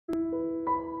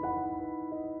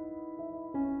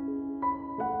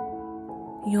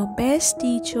Your best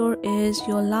teacher is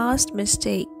your last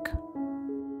mistake.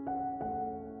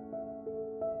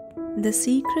 The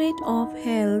secret of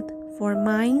health for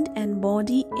mind and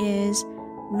body is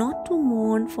not to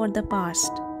mourn for the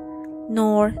past,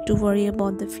 nor to worry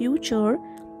about the future,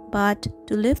 but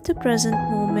to live the present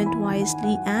moment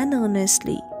wisely and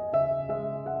earnestly.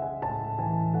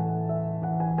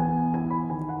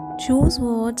 Choose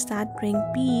words that bring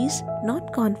peace,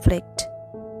 not conflict.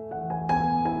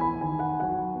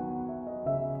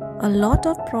 A lot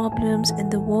of problems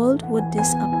in the world would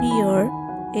disappear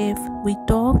if we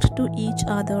talked to each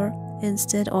other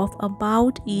instead of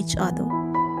about each other.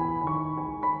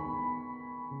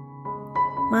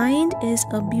 Mind is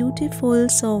a beautiful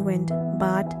servant,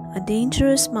 but a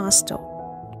dangerous master.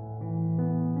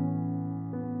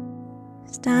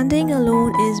 Standing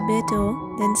alone is better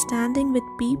than standing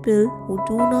with people who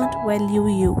do not value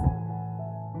you.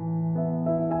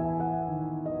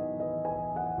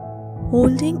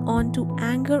 Holding on to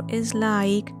anger is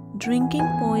like drinking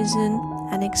poison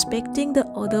and expecting the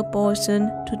other person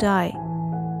to die.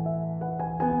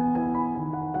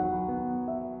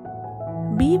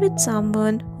 Be with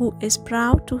someone who is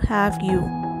proud to have you.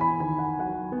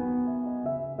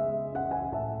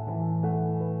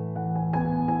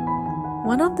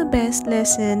 One of the best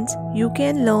lessons you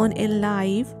can learn in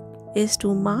life is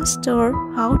to master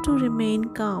how to remain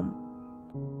calm.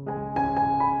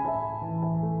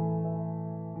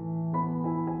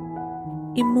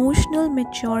 Emotional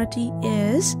maturity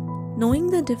is knowing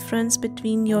the difference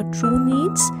between your true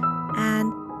needs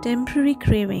and temporary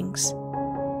cravings.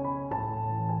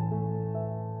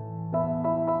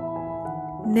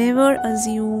 Never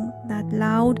assume that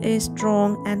loud is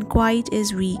strong and quiet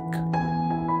is weak.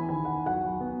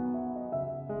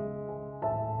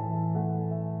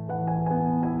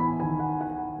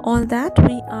 All that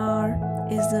we are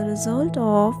is the result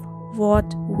of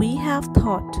what we have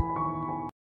thought.